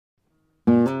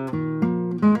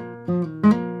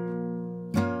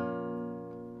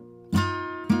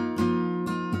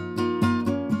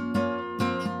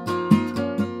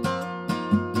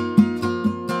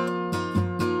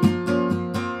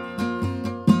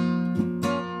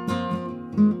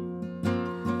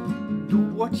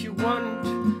What you want,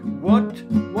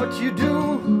 what you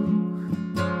do.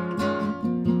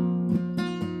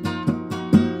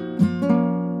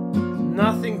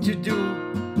 Nothing to do.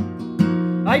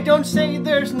 I don't say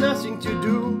there's nothing to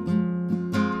do.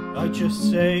 I just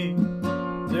say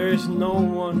there's no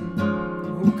one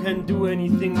who can do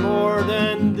anything more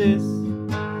than this.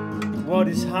 What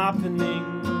is happening?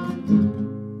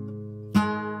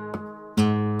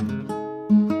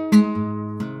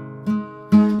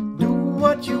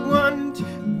 What you want,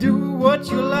 do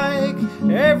what you like,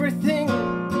 everything,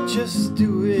 just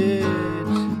do it.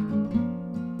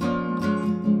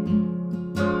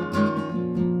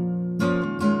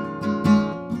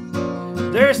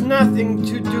 There's nothing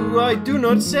to do, I do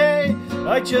not say,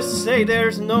 I just say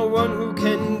there's no one who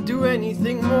can do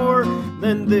anything more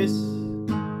than this.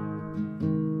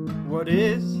 What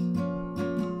is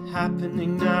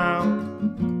happening now?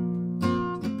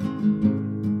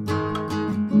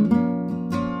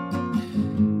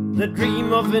 The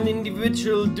dream of an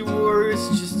individual doer is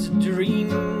just a dream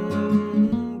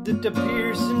that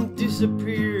appears and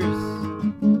disappears,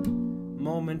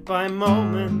 moment by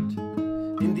moment,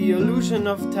 in the illusion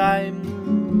of time.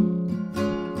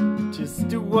 Just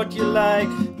do what you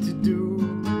like to do.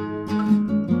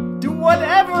 Do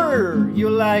whatever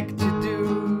you like to do.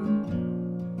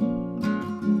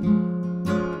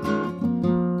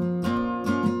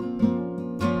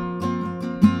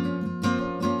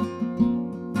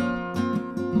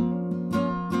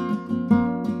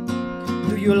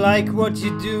 You like what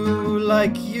you do,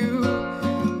 like you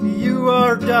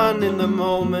are done in the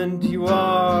moment you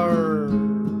are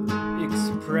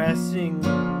expressing.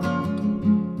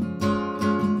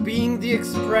 Being the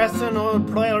expression or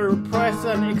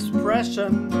present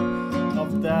expression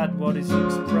of that what is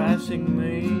expressing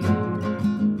me.